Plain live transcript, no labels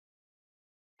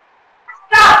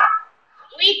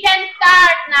We can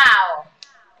start now.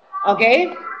 Okay.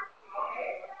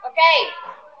 Okay.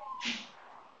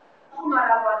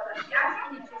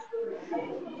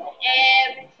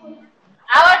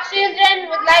 Our children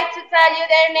would like to tell you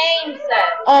their names.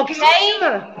 Okay. Okay?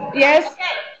 Yes.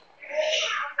 Okay.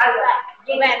 Allora,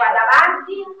 vieni qua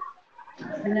davanti.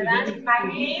 Davanti.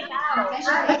 My name.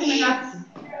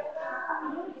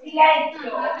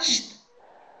 Silenzio.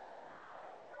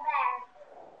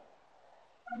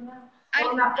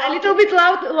 A little bit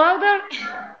louder.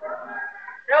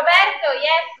 Roberto,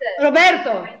 yes.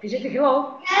 Roberto, dicete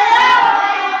hello.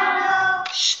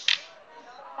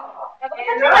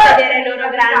 Allora vedere loro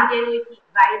grandi e lui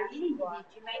vai lì,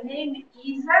 dici my name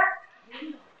is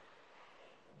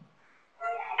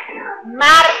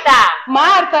Marta.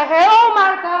 Marta, hello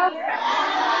Marta.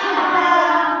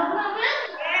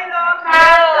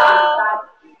 Ciao.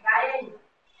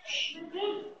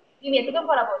 Dimmi, ti do un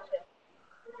po' la voce.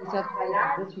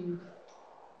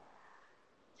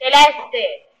 Celeste.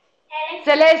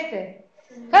 Celeste.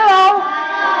 Hello.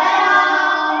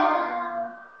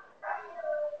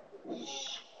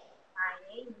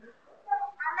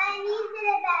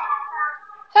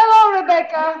 Hello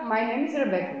Rebecca. My name is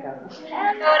Rebecca.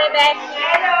 Hello, Rebecca.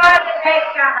 Hello,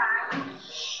 Rebecca.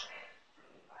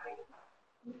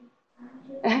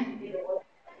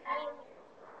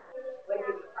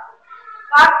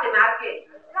 Forte, Margherita.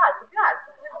 Più alto.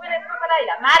 Come le può parlare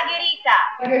là? Margherita.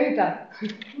 Margherita.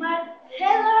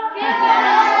 Hello.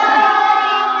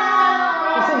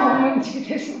 Questo è un momento.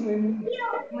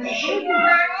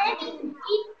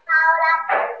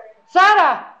 Sara.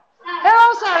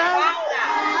 Hello Sara.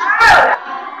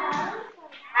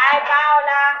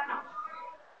 Paola.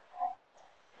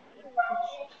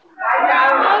 Hi,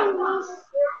 Paola.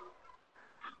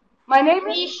 My name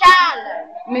is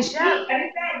Michelle.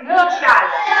 Hello.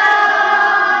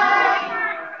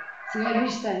 Si je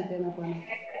distante na pane.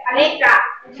 Aletta.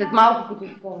 Set malko po tu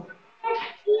spolu.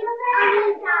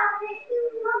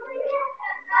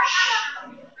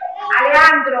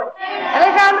 Alejandro.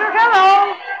 Alejandro,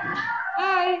 hello.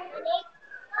 Hi.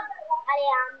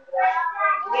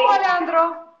 Hello Alejandro.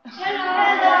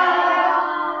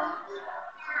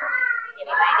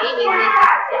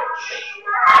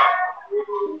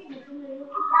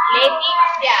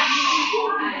 Letizia.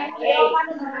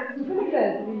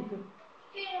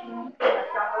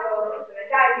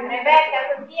 Rebecca,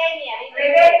 Sofia e mia.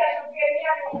 Rebecca, Sofia e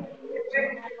mia.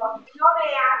 Nome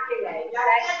è anche lei.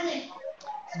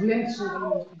 Sblenso.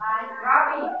 Vai,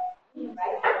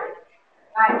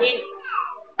 Vieni.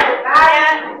 vai.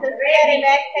 Sofia,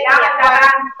 Rebecca e Andiamo mia.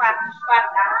 davanti.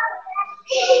 Guarda.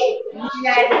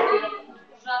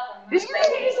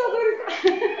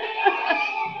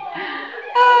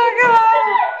 Oh, God.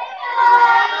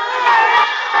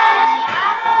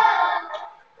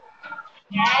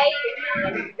 Ok,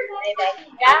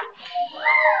 Rebecca.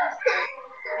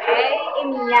 Ok, e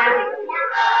Mia.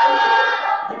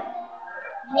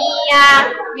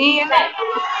 Mia.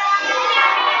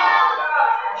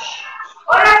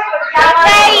 Ora ascoltiamo.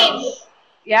 Okay.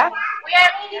 Yeah? We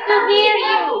are ready to hear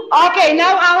you. Okay,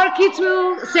 now our kids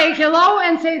will say hello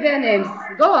and say their names.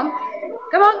 Go on.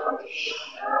 Come on.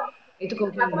 Itu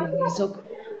confermo,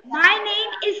 My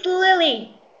name is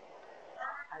Lily.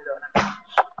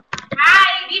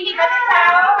 Hi, dimmi cosa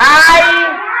ciao. Hi.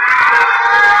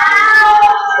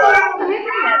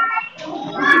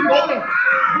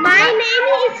 My name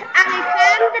is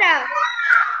Alejandra.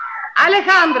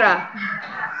 Alejandra.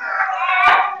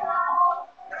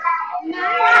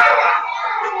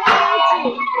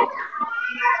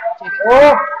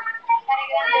 Oh.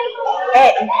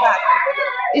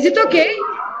 Is it okay?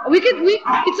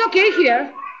 It's okay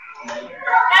here. No,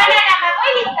 ma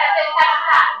voi li state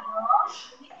salutando?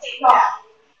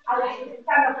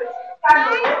 My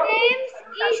name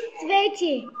is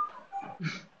Sveti.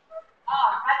 Oh,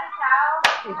 fate ciao.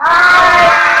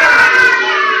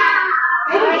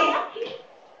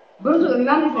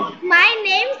 My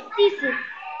name is Sisi.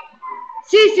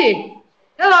 Sisi.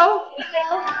 Hello.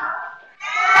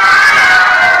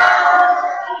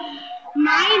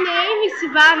 My name is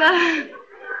Ivana.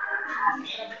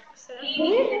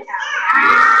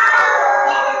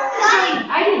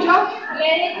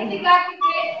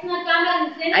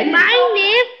 My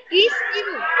name is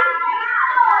Ivo.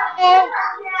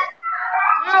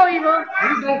 Ciao Ivo.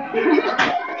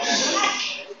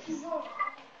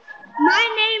 My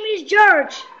name is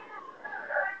George.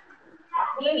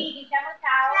 Diciamo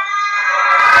ciao.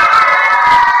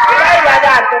 Lei ha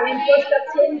dato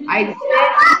un'impostazione.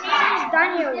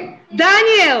 Daniel.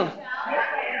 Daniel.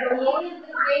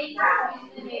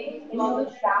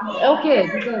 Okay,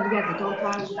 don't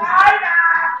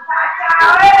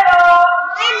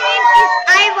My name is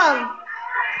Ivan.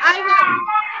 Ivan.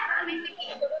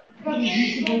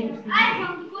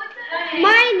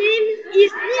 My name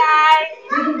is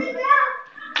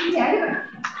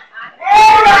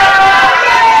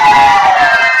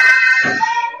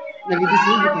Ne vidi se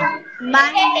uvijek. My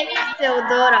name is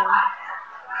Teodora.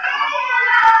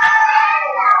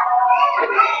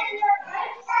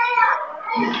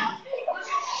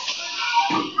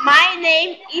 My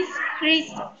name is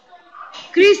Cristo.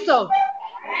 Cristo.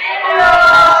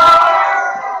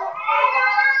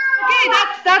 Okay,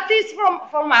 that is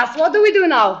from us. What do we do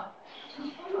now?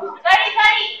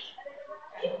 Sorry.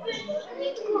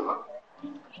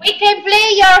 We can play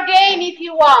your game if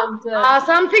you want.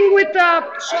 Something with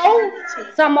show,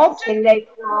 some options. Okay,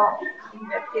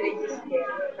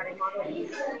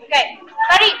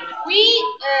 sorry.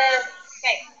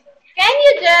 Okay. Can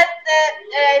you just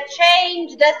change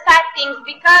the settings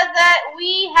because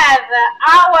we have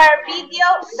our video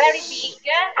very big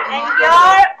and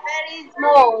your very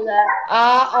small.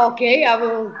 Okay, I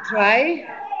will try.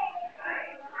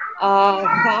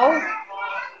 How?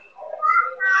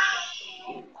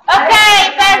 Okay,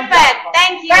 perfect.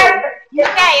 Thank you.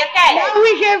 Okay. Now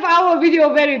we have our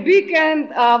video very big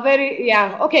and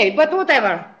okay, but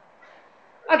whatever.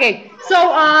 Okay, so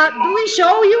do we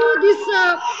show you this?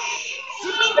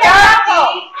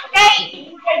 Okay.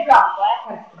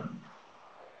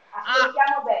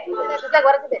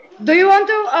 Do you want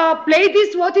to play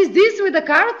this? What is this with the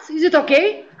cards? Is it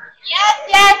okay? Yes,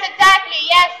 exactly.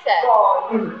 Yes.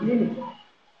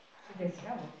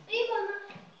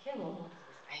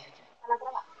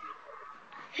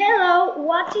 Hello,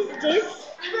 what is this?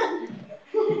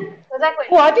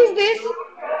 What is this?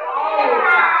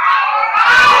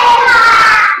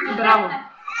 Bravo.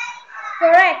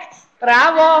 Correct.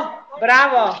 Bravo.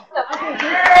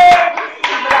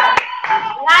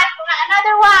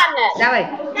 Another one. Давай.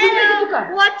 Hello,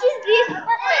 what is this?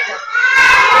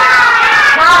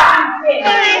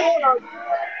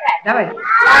 Давай.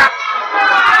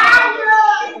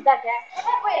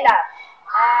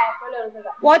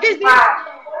 What is this?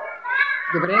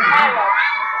 Добре.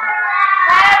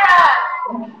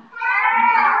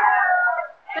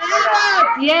 Parrot.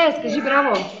 Yes, кажи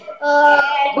браво.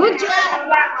 Good job.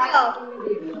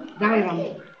 Давай, Ram.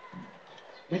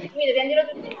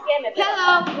 Hello,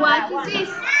 what is this?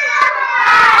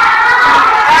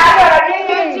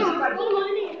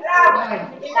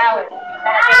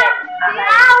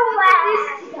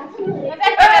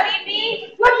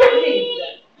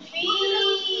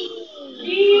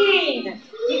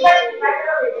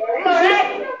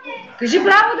 Кажи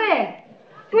браво, де.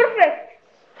 Perfect.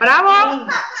 Bravo.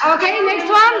 Okay, next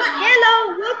one. Hello,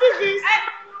 what is this?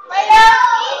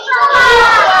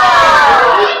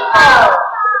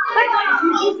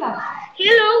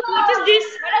 Hello, what is this?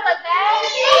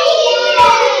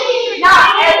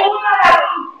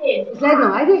 Следно,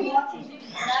 айде.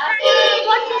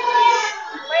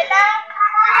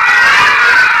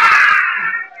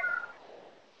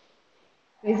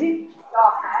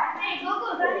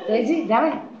 Тези,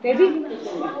 давай, тези.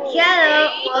 Hello,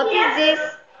 what is this?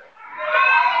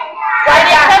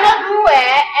 Sono due.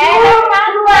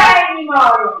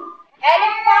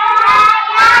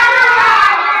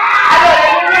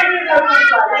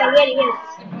 Vieni.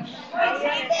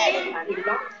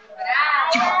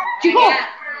 Chico.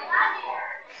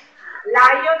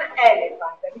 Lion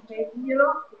elephant, ripetilo.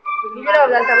 Dimmelo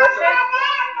ad alta voce.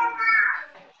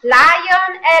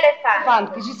 Lion, elephant. Fun,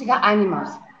 кажи сега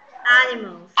animals.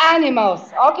 Animals. Animals,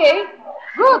 okay.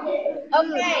 Good.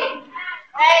 Okay.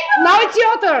 Now it's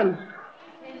your turn.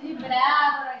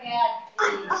 Bravo ragazzi.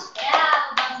 Bravo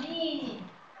bambini.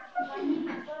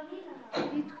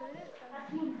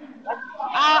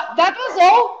 That was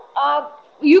all.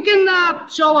 You can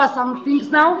show us some things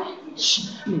now.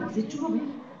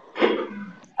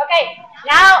 Okay,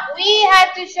 now we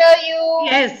have to show you.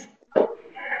 Yes.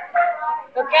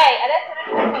 Okay, adesso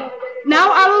Now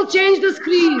I will change the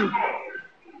screen.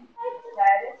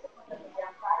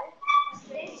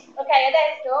 Ok,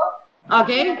 adesso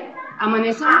Okay. Ама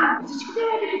не само. Всички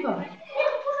трябва да тук.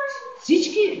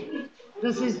 Всички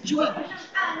да се чуят.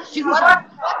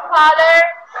 what color?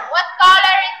 What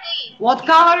color is this? What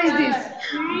color is this?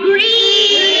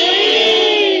 Green.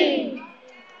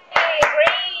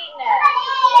 Green.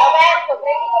 Roberto,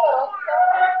 prendi quello rosso.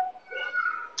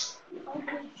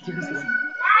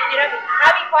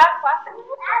 Ravi qua.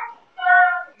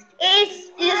 It's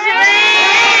red.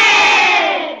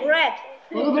 Red.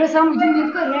 По-добре само един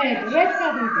не така. Ред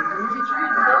сядайте.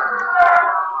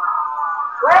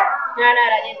 No,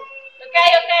 niente.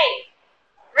 Ok.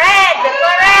 Red,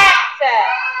 correct.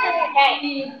 Okay.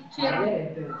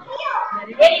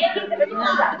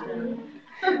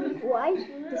 Why?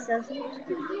 This doesn't.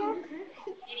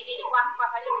 Vieni qua,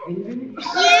 fagli vedere.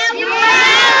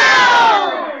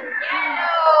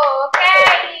 Ok.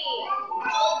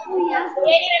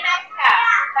 Vieni Renata,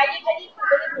 fagli tu.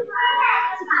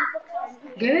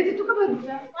 Гледайте тук, бе.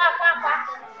 Qua.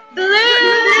 Blue.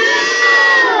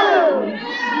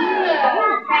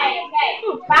 Ok.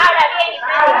 Paola, vieni,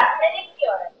 prendi il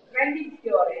fiore. Prendi il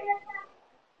fiore.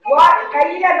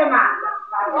 Fai la domanda.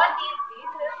 What is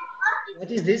this? What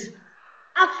is this?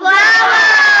 A flower.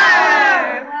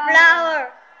 Flower.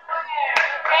 Ok.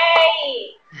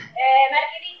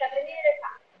 Margherita, prendi le fa.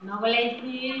 No.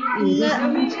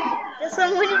 This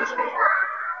one wouldn't.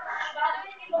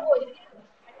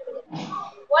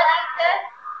 What is this?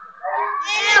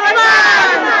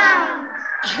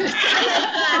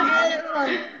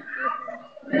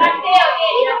 Matteo,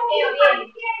 vieni.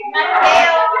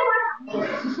 Matteo.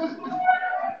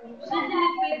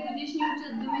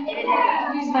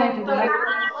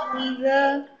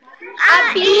 A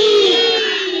bee.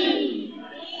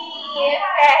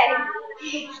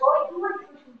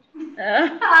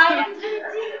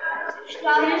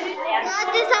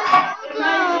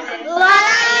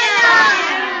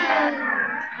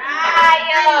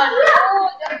 Lion.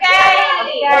 Ok.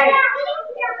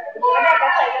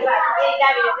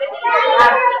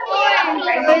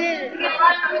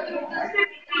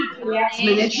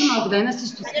 Сменете малко, дай на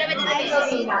също.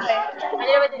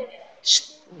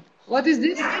 What is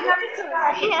this?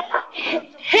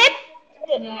 Hip.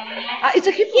 It's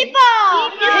a hippo. Hippo.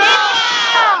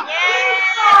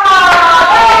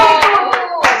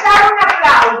 Facciamo un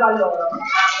applauso a loro.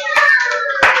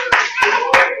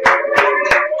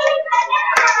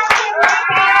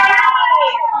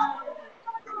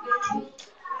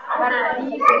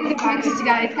 Как си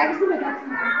сега? Как си бе?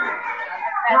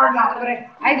 Добре,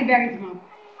 айде бягайте малко.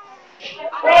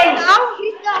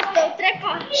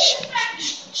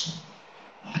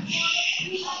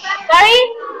 Sorry?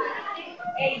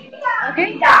 Okay?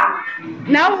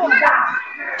 Now,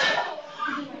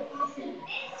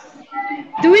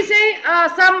 do we say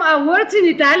some words in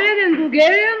Italian and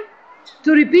Bulgarian to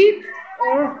repeat?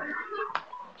 Or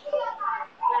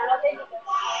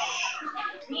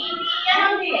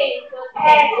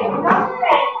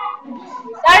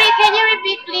Sorry, can you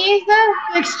repeat, please?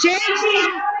 exchange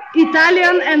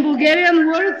Italian and Bulgarian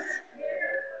words?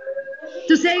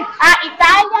 To say,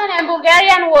 Italian and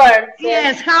Bulgarian words.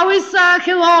 yes, how is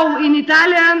hello in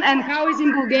Italian and how is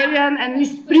in Bulgarian, and we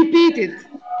repeat it.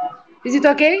 Is it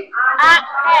okay?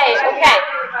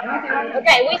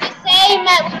 Okay, with the same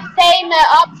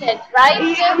object, right?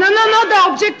 No, not the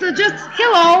object, just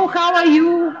hello, how are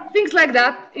you? Things like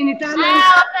that in Italian.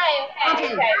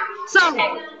 Okay. So,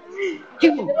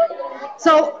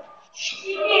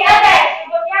 Adesso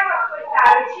dobbiamo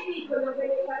ascoltare, ci dicono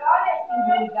delle parole in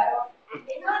bulgaro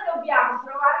e noi dobbiamo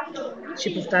provare a indovinare. ще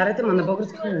повтаряте, ма на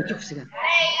български хубаво, тихо сега.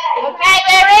 Okay,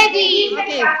 we're ready.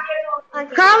 Okay.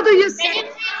 How do you Can say? you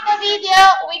change the video?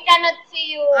 We cannot see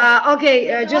you. Okay,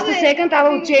 just a second, I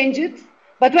will change it.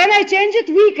 But when I change it,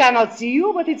 we cannot see you,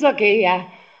 but it's okay, yeah.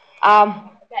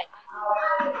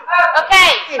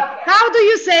 Okay. How do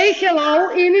you say hello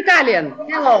in Italian?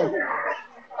 Hello.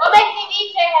 Come si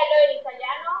dice hello in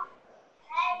italiano?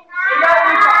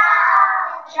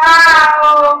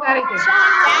 Ciao!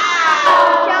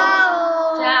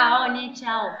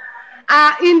 Ciao.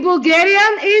 In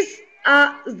Bulgarian is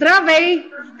здравей.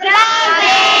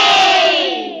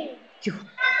 Тихо.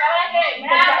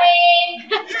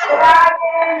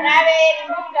 Brave in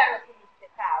bulgaro si dice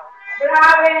ciao.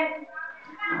 Brave!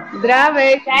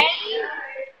 Здравей.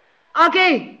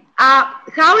 Okay.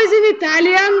 How is in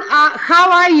Italian? How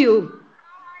are you?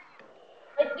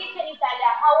 Let's dice in Italia,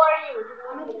 how are you?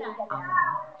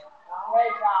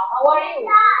 How are you?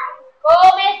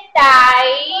 Come stai?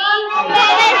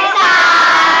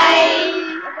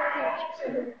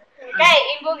 Okay,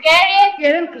 in Bulgarian.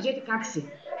 Керен, кажете как си.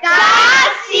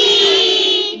 Kasi.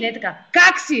 Не така.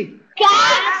 Как си?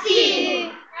 Kasi.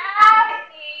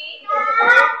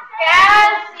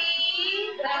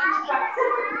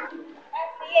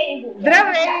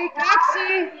 Здравей, как си?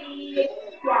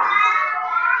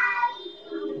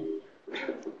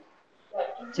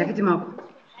 Чакайте малко.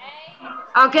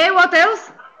 Okay, what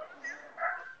else?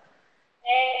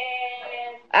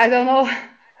 I don't know.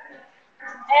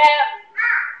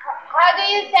 How do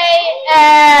you say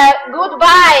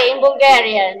goodbye in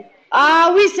Bulgarian?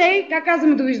 We say, как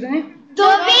казваме довиждане?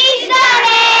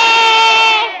 Довиждане.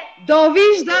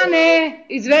 Довиждане.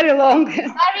 It's very long.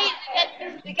 Sorry,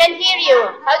 we can hear you.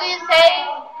 How do you say?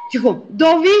 Тихо.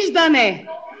 Довиждане.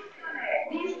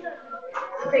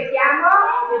 Proseguiamo.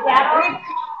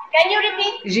 Can you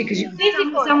repeat?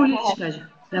 Siamo lì, скажи.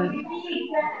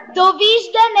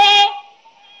 Довиждане.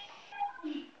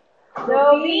 Is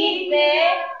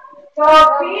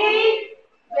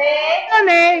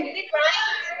it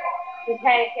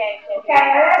right? Okay. Ok,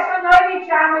 adesso noi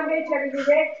diciamo invece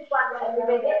arrivederci quando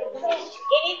arrivederci.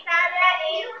 In Italia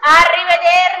is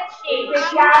arrivederci.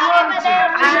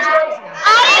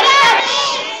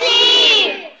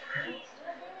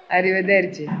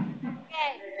 Arrivederci.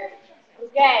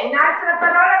 Okay. Un'altra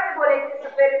parola che volete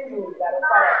sapere in bulgaro,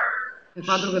 qual è? Il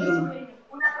fatto che tu...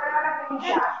 Una parola che mi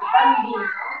piace, bambino.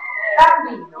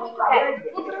 Bambino.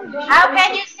 How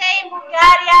can you say in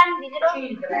Bulgarian?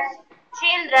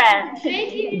 Children.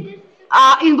 Children.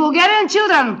 In Bulgarian,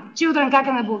 children. Children, как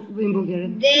in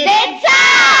Bulgarian? Деца!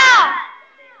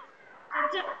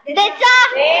 Деца!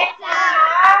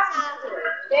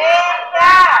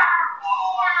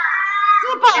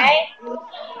 Super! Okay.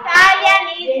 Italian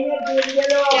is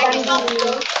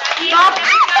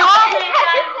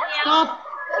Stop!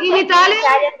 In Italian?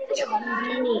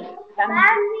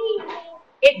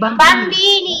 It's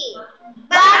bambini.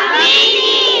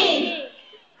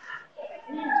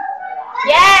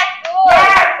 Yes, good.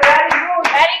 Yes, very good.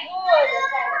 Very good.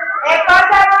 E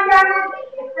cosa vogliamo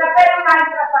sapere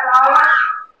un'altra parola?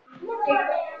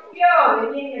 Fiore,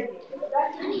 vieni a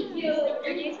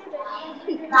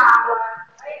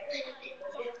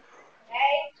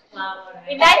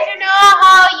We'd like to know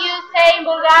how you say in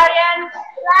Bulgarian.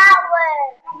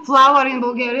 Flower in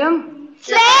Bulgarian?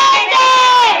 Цвете!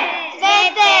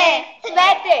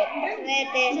 Цвете.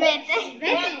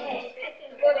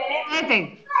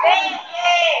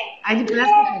 Айде,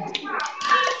 пляскайте.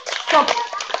 Стоп.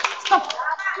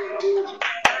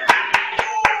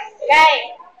 Okay.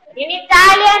 In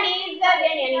Italian is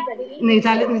На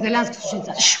итальянски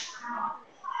слушайте.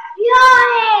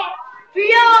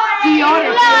 Fiore! Fiore.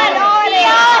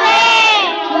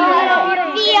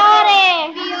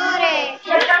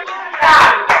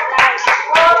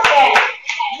 Okay.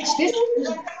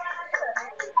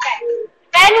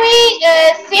 Can we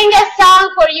sing a song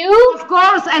for you? Of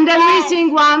course, and then we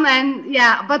sing one, and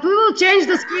yeah, but we will change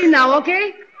the screen now,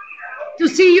 okay? To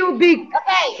see you big.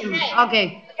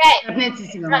 Okay. Okay. Не си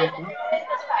сега малко.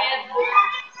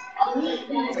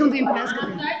 Искам да им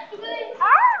пляскате.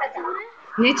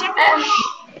 Не чакай.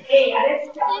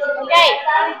 Okay.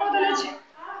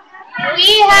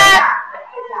 We have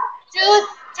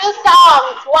two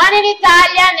songs, one in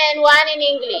Italian and one in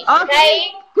English.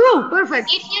 Okay. Cool, perfect.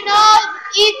 If you know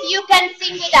it, you can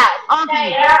sing with us. Okay.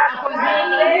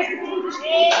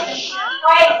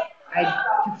 Айде,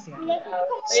 чух сега.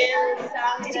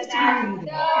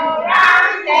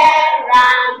 Round and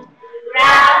round,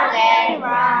 round and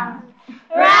round,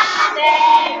 round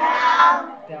and round,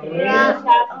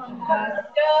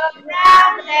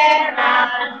 round and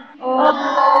round.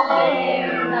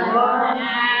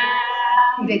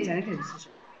 Invece, ne credo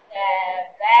sia. The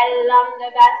bell on the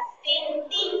bus, ding,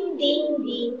 ding, ding,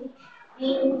 ding,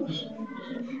 ding, ding,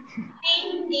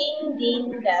 ding, ding, ding.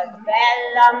 The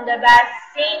bell on the bus,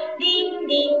 ding, ding,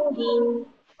 ding, ding.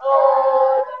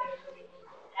 Oh,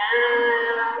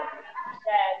 down.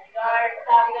 The doors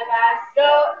of the bus go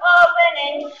open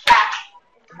and shut,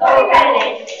 open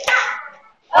and shut,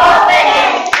 open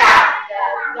and shut. The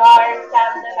doors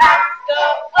of the bus go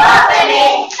open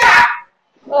and shut.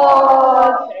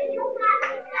 Oh,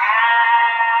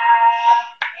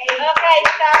 okay,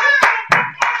 stop.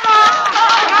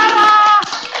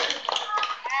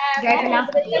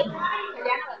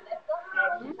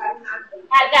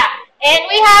 And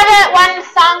we have one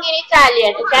song in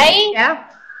Italian, okay? Yeah?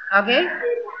 Okay?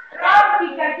 Ti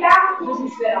cantiamo tutti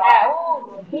però.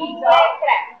 1, 2,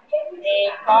 3. Le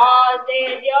cose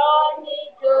di ogni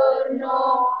giorno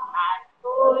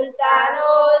ascoltano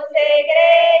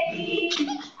segreti.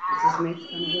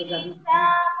 Senza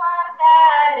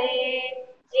guardare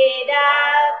ed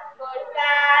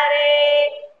ascoltare.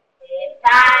 Per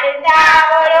fare il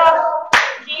tavolo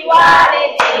ci vuole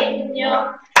legno.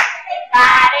 Per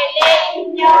fare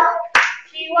legno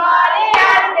ci vuole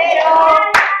albero.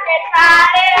 Per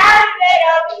fare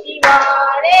l'albero ci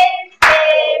vuole il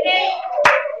seme.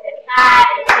 Per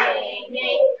fare il seme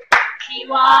ci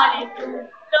vuole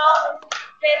tutto.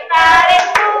 Per fare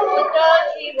tutto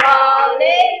ci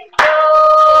vuole il sole.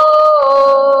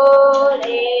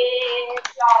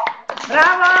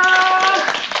 Bravo!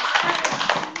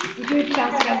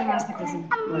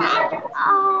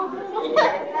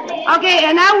 Okay,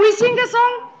 and now we sing the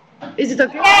song? Is it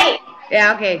okay? Okay.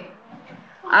 Yeah, okay.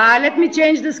 Let me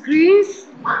change the screens.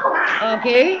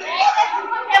 Okay. Se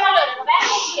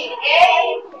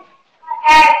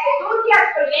tutti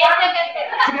ascoltiamo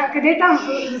Сега, къде е там?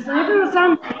 Застанете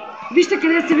насам. Вижте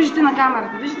къде се виждате на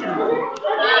камерата. Виждате ли?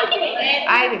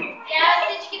 Айде.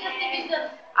 Всички да се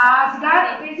виждат.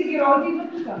 Сега тези герои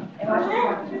идват тук.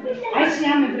 Айде, ще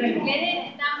нямаме време.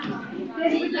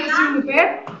 Тези, които си ми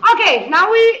пеят. Okay, now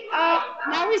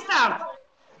we start.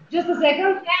 Just a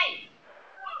second.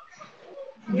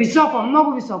 Високо,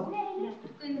 много високо.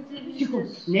 Тихо.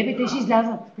 Не бе, те ще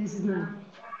излязат. Те се знаят.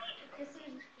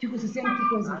 Тихо, съвсем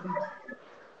тихо е звука.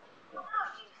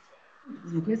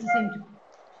 Звука е съвсем тихо.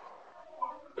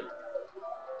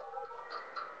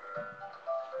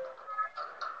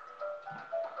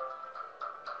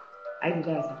 Айде,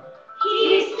 дай сега.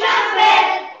 He's trumpet,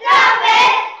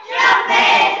 trumpet,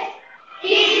 trumpet.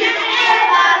 He's an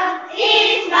elephant,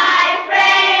 he's my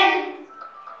friend.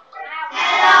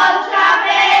 Hello,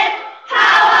 trumpet,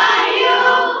 how are you?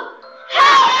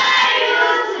 How are you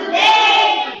today?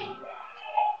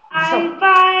 I'm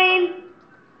fine,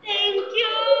 thank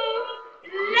you.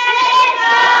 Let's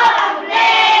go and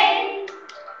play.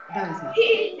 Давай сега.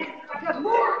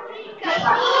 Kaboo,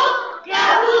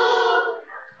 kaboo.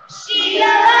 She's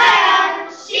a lion,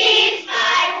 she's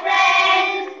my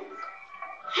friend.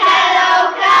 Hello,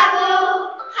 Kaboo,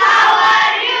 how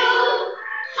are you?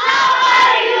 How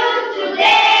are you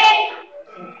today?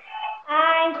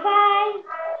 I'm fine.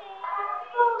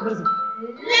 Бързо.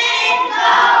 Let's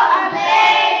go and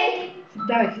play.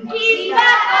 Давай. He's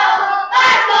Paco,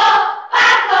 Paco,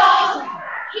 Paco.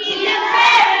 He's a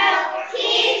parrot,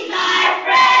 he's my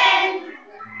friend.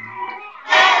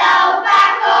 Hello,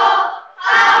 Paco,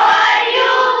 how are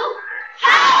you?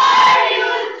 How are you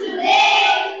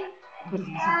today?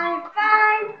 Бързо. I'm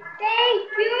fine, thank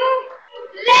you.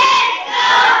 Let's go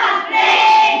and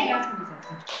play.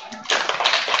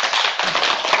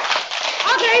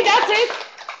 Okay, that's it.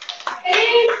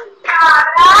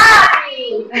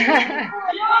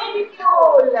 Beautiful.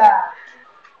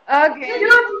 Okay.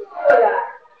 Beautiful.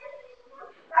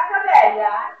 La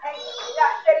tabella è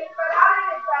per imparare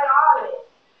le parole.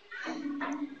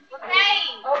 Okay.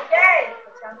 Ok,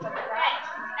 facciamo saltare.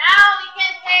 Now we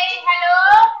can say hello.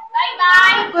 Bye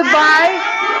bye. Goodbye.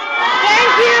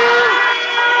 Thank you.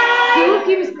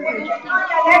 Keep speaking. Noi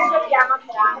adesso andiamo a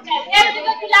pranzo. Okay, we have to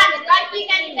go to lunch, but we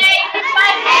can say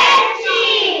goodbye.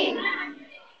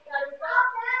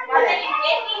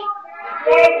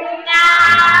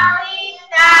 Now it's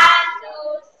time to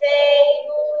say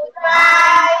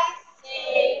goodbye.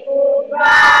 Say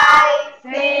goodbye.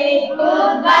 Say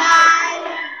goodbye.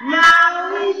 Now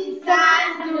it's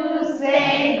time to say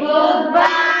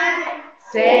goodbye.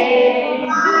 Say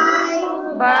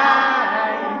goodbye.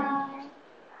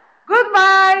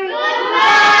 Goodbye.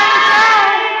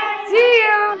 See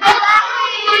you.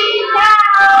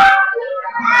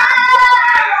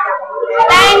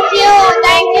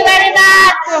 Thank you very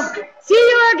much. See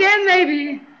you again, maybe.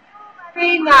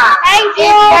 Marina, Thank you.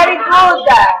 it's very good.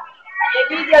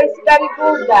 The video is very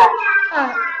good.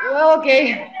 Well, okay.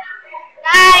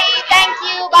 Bye. Thank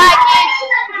you. Bye, kids.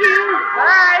 Thank you.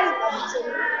 Bye.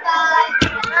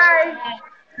 Bye.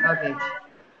 Okay.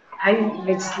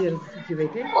 Let's see if you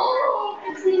wait.